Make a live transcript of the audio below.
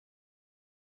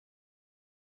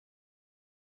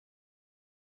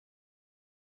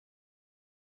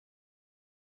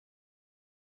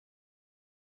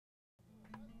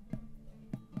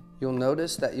You'll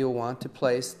notice that you'll want to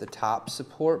place the top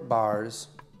support bars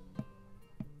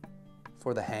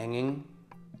for the hanging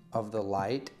of the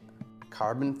light,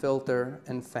 carbon filter,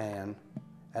 and fan,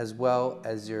 as well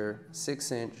as your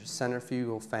 6-inch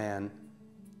centrifugal fan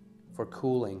for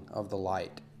cooling of the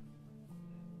light.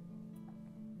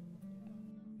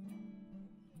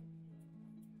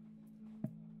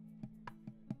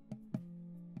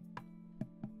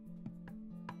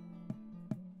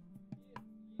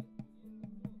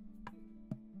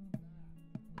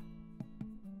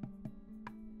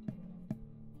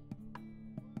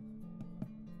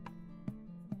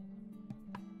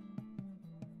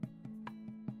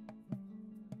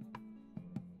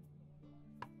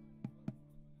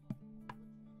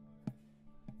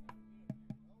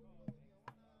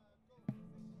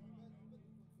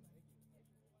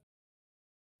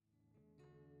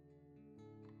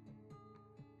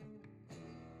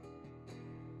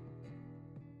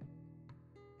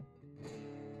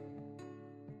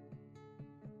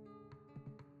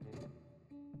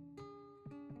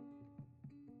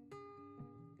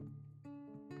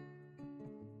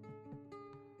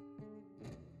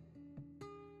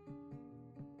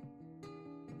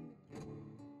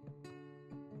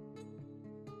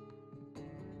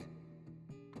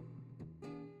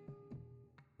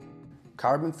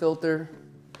 Carbon filter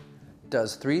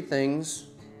does 3 things,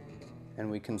 and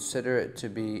we consider it to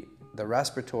be the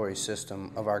respiratory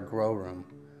system of our grow room.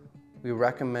 We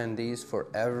recommend these for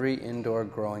every indoor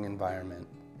growing environment.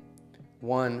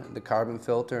 1, the carbon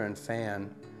filter and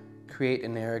fan create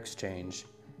an air exchange.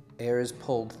 Air is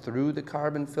pulled through the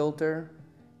carbon filter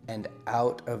and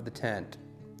out of the tent.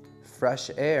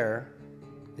 Fresh air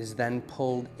is then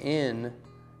pulled in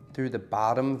through the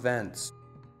bottom vents.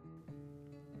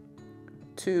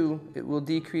 2, it will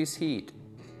decrease heat.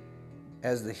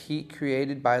 As the heat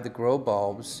created by the grow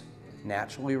bulbs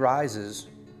naturally rises,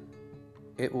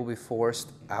 it will be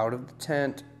forced out of the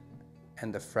tent,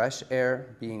 and the fresh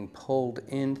air being pulled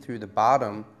in through the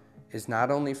bottom is not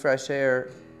only fresh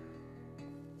air,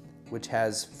 which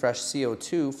has fresh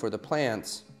CO2 for the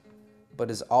plants, but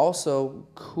is also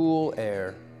cool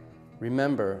air.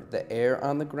 Remember, the air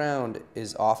on the ground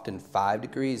is often 5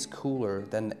 degrees cooler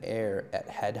than the air at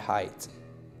head height.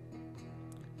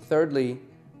 Thirdly,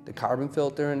 the carbon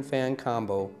filter and fan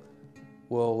combo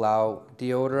will allow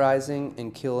deodorizing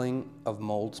and killing of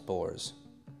mold spores.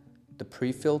 The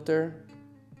pre-filter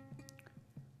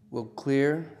will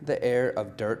clear the air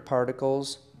of dirt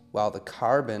particles, while the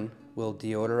carbon will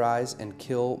deodorize and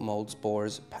kill mold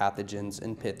spores, pathogens,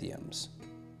 and pythiums.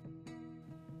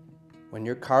 When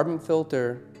your carbon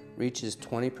filter reaches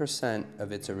 20%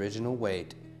 of its original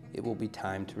weight, it will be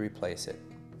time to replace it.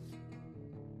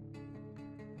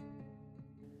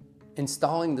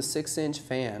 Installing the 6-inch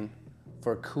fan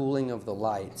for cooling of the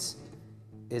lights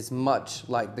is much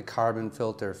like the carbon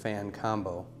filter fan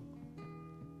combo.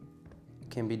 It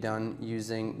can be done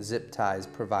using zip ties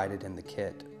provided in the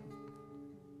kit.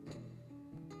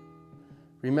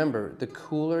 Remember, the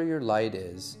cooler your light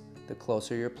is, the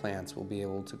closer your plants will be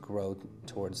able to grow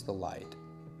towards the light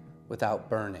without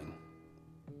burning.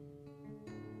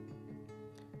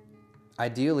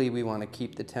 Ideally, we want to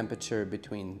keep the temperature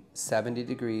between 70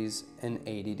 degrees and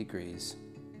 80 degrees.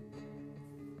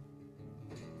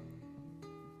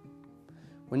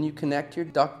 When you connect your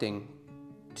ducting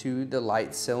to the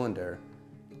light cylinder,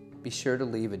 be sure to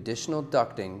leave additional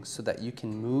ducting so that you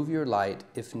can move your light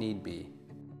if need be.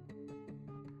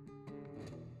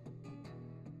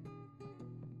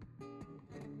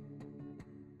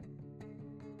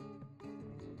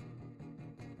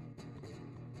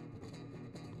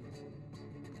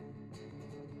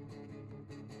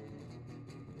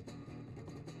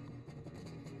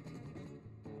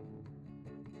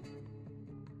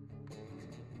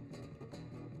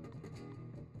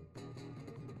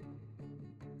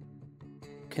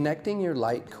 Connecting your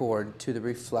light cord to the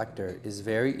reflector is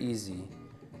very easy.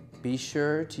 Be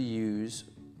sure to use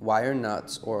wire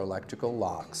nuts or electrical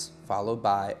locks, followed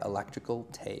by electrical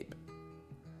tape.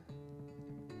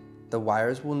 The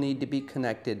wires will need to be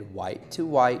connected white to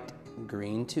white,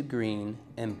 green to green,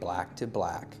 and black to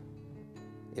black.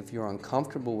 If you're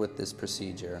uncomfortable with this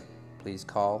procedure, please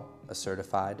call a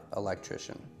certified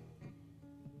electrician.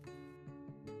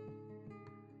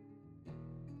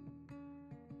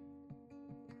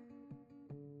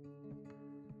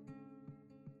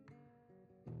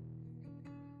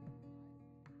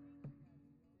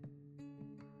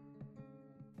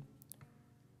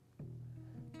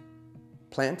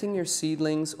 Planting your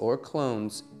seedlings or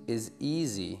clones is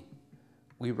easy.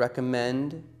 We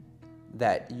recommend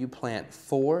that you plant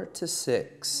 4 to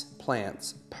 6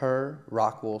 plants per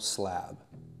rock wool slab.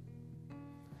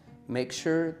 Make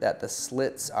sure that the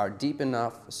slits are deep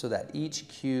enough so that each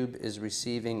cube is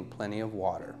receiving plenty of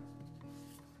water.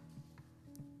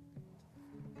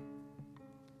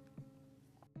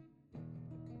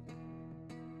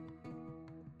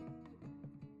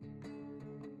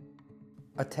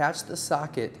 Attach the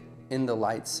socket in the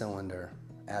light cylinder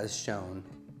as shown.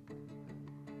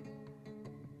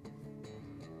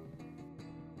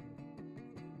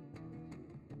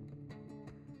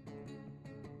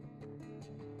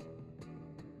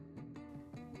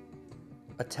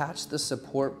 Attach the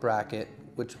support bracket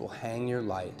which will hang your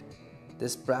light.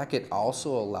 This bracket also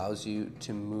allows you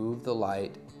to move the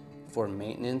light for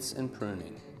maintenance and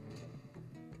pruning.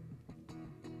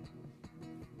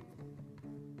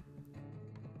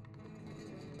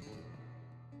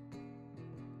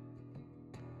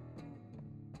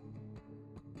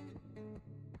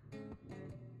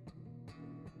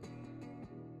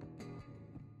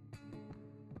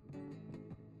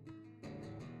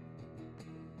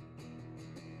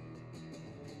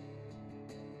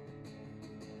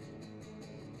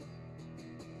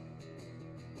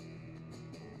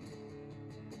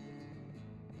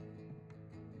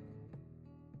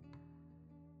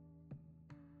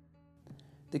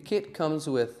 The kit comes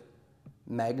with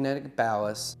magnetic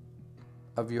ballast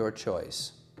of your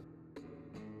choice.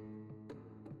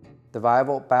 The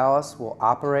Viagrow ballast will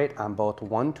operate on both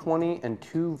 120 and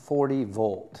 240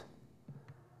 volt.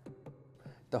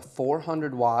 The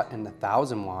 400 watt and the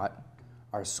 1000 watt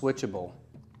are switchable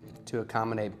to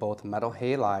accommodate both metal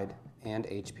halide and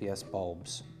HPS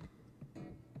bulbs.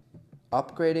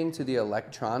 Upgrading to the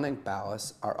electronic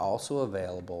ballasts are also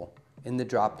available in the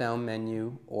drop-down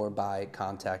menu or by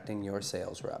contacting your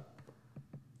sales rep.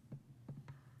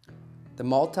 The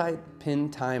multi-pin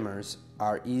timers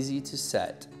are easy to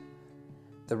set.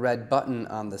 The red button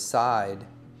on the side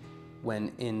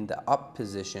when in the up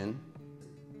position,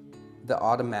 the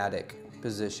automatic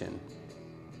position,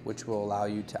 which will allow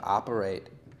you to operate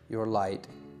your light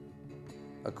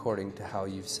according to how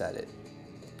you've set it.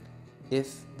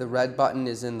 If the red button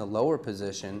is in the lower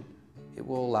position, it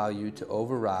will allow you to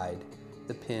override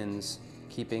the pins,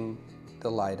 keeping the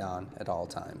light on at all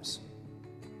times.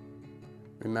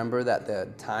 Remember that the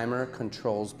timer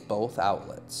controls both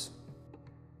outlets.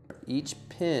 Each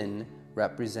pin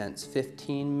represents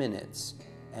 15 minutes,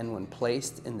 and when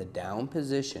placed in the down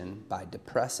position by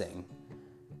depressing,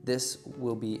 this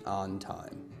will be on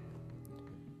time.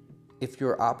 If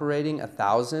you're operating a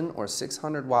 1000 or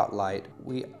 600 watt light,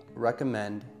 we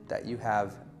recommend that you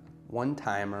have one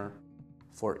timer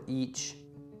for each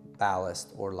ballast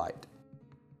or light.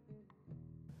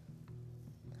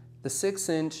 The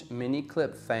 6-inch mini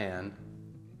clip fan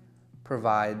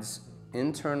provides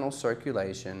internal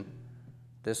circulation.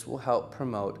 This will help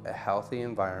promote a healthy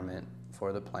environment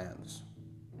for the plants.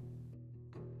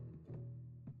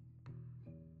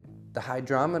 The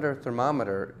hydrometer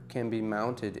thermometer can be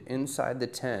mounted inside the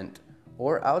tent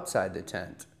or outside the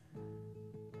tent.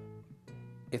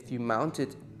 If you mount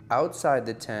it outside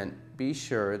the tent, be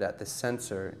sure that the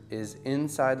sensor is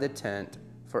inside the tent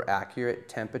for accurate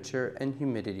temperature and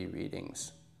humidity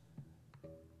readings.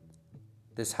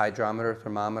 This hydrometer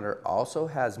thermometer also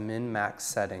has min-max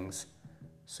settings,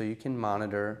 so you can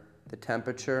monitor the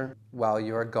temperature while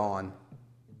you are gone.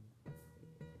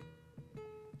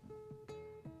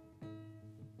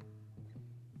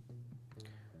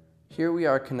 Here we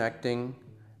are connecting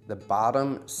the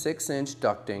bottom 6-inch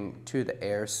ducting to the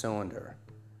air cylinder,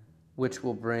 which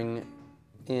will bring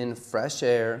in fresh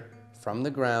air from the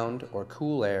ground or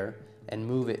cool air and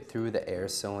move it through the air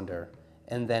cylinder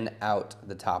and then out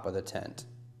the top of the tent.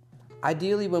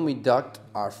 Ideally, when we duct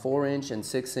our 4-inch and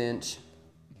 6-inch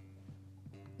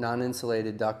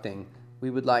non-insulated ducting, we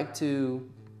would like to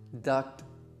duct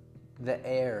the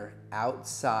air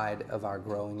outside of our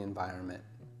growing environment.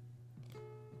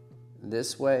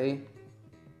 This way,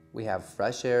 we have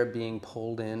fresh air being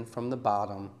pulled in from the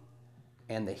bottom,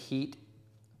 and the heat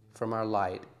from our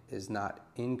light is not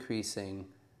increasing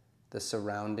the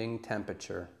surrounding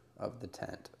temperature of the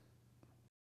tent.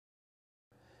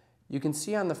 You can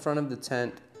see on the front of the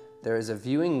tent there is a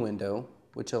viewing window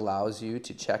which allows you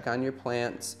to check on your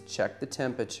plants, check the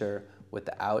temperature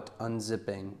without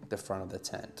unzipping the front of the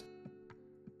tent.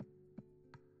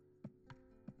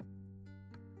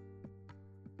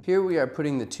 Here we are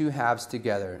putting the two halves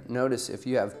together. Notice if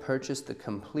you have purchased the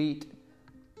complete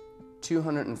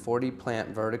 240 plant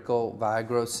vertical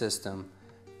Viagrow system,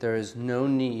 there is no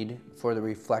need for the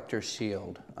reflector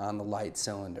shield on the light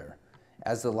cylinder,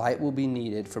 as the light will be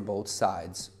needed for both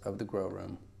sides of the grow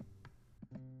room.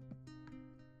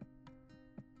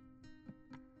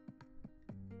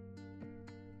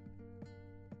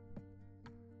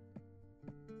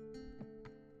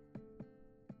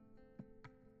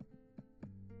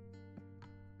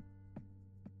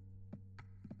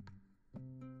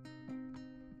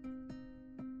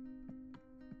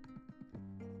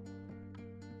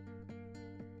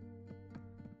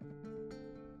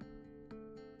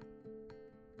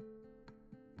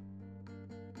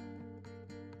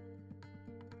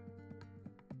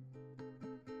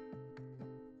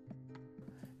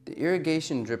 The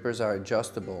irrigation drippers are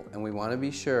adjustable, and we want to be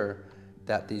sure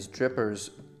that these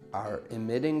drippers are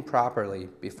emitting properly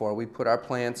before we put our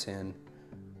plants in.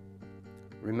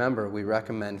 Remember, we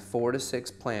recommend 4 to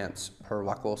 6 plants per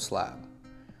Viagrow slab.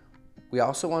 We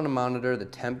also want to monitor the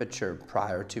temperature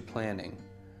prior to planting.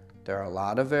 There are a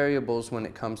lot of variables when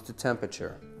it comes to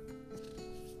temperature.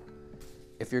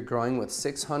 If you're growing with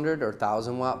 600 or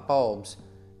 1000 watt bulbs,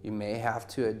 you may have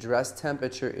to address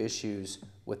temperature issues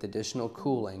with additional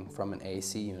cooling from an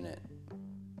AC unit.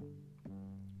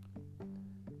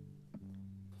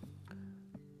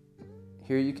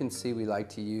 Here you can see we like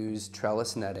to use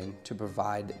trellis netting to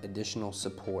provide additional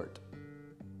support.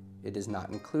 It is not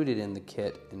included in the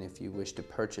kit, and if you wish to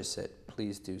purchase it,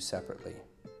 please do separately.